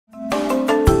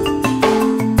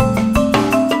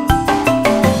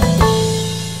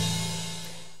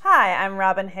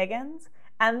Robin Higgins,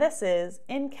 and this is,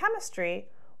 in chemistry,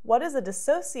 what is a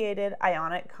dissociated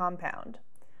ionic compound?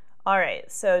 All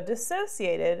right, so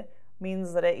dissociated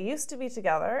means that it used to be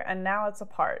together and now it's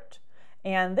apart.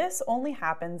 And this only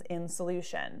happens in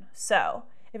solution. So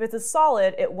if it's a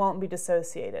solid, it won't be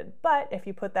dissociated. But if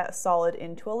you put that solid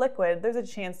into a liquid, there's a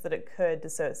chance that it could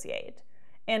dissociate.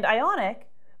 And ionic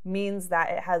means that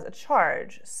it has a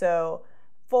charge. So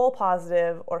full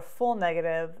positive or full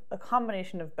negative, a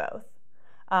combination of both.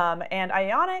 And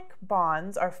ionic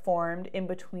bonds are formed in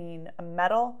between a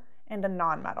metal and a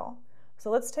nonmetal. So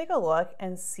let's take a look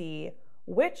and see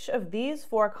which of these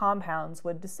four compounds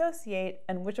would dissociate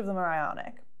and which of them are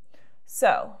ionic.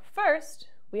 So first,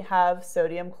 we have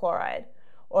sodium chloride,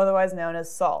 or otherwise known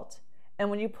as salt. And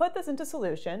when you put this into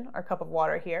solution, our cup of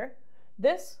water here,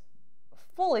 this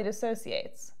fully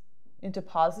dissociates into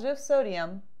positive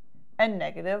sodium and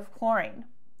negative chlorine.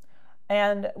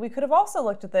 And we could have also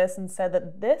looked at this and said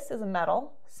that this is a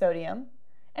metal, sodium,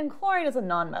 and chlorine is a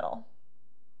nonmetal.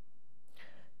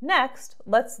 Next,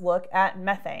 let's look at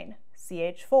methane,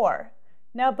 CH4.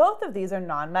 Now both of these are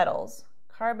nonmetals.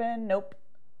 Carbon, nope.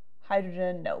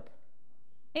 Hydrogen, nope.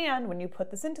 And when you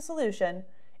put this into solution,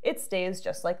 it stays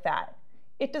just like that.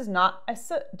 It does not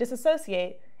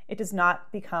disassociate, it does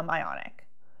not become ionic.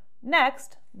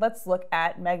 Next, let's look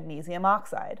at magnesium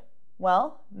oxide.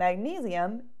 Well,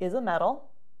 magnesium is a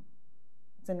metal,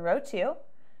 it's in row 2,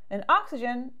 and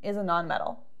oxygen is a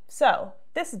nonmetal. So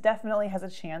this definitely has a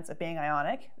chance of being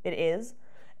ionic, it is,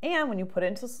 and when you put it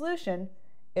into solution,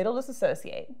 it'll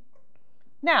disassociate.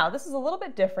 Now, this is a little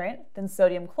bit different than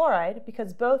sodium chloride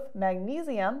because both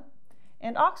magnesium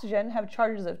and oxygen have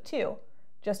charges of 2.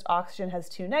 Just oxygen has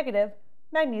 2 negative,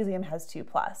 magnesium has 2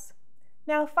 plus.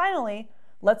 Now, finally,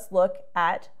 let's look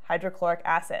at hydrochloric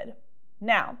acid.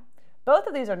 Now, both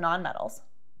of these are nonmetals,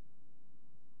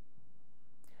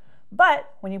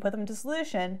 but when you put them into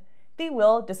solution, they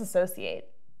will disassociate.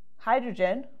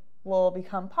 Hydrogen will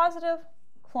become positive,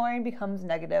 chlorine becomes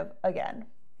negative again.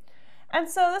 And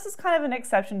so this is kind of an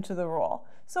exception to the rule.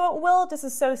 So it will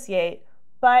disassociate,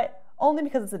 but only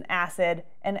because it's an acid,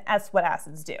 and that's what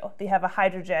acids do. They have a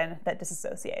hydrogen that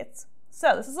disassociates.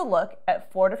 So this is a look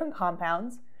at 4 different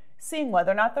compounds, seeing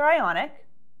whether or not they're ionic,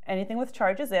 anything with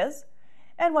charges is,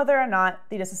 and whether or not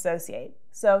they disassociate.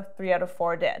 So 3 out of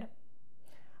 4 did.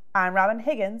 I'm Robin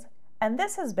Higgins, and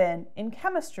this has been, in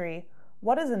chemistry,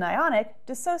 what is an ionic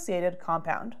dissociated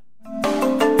compound?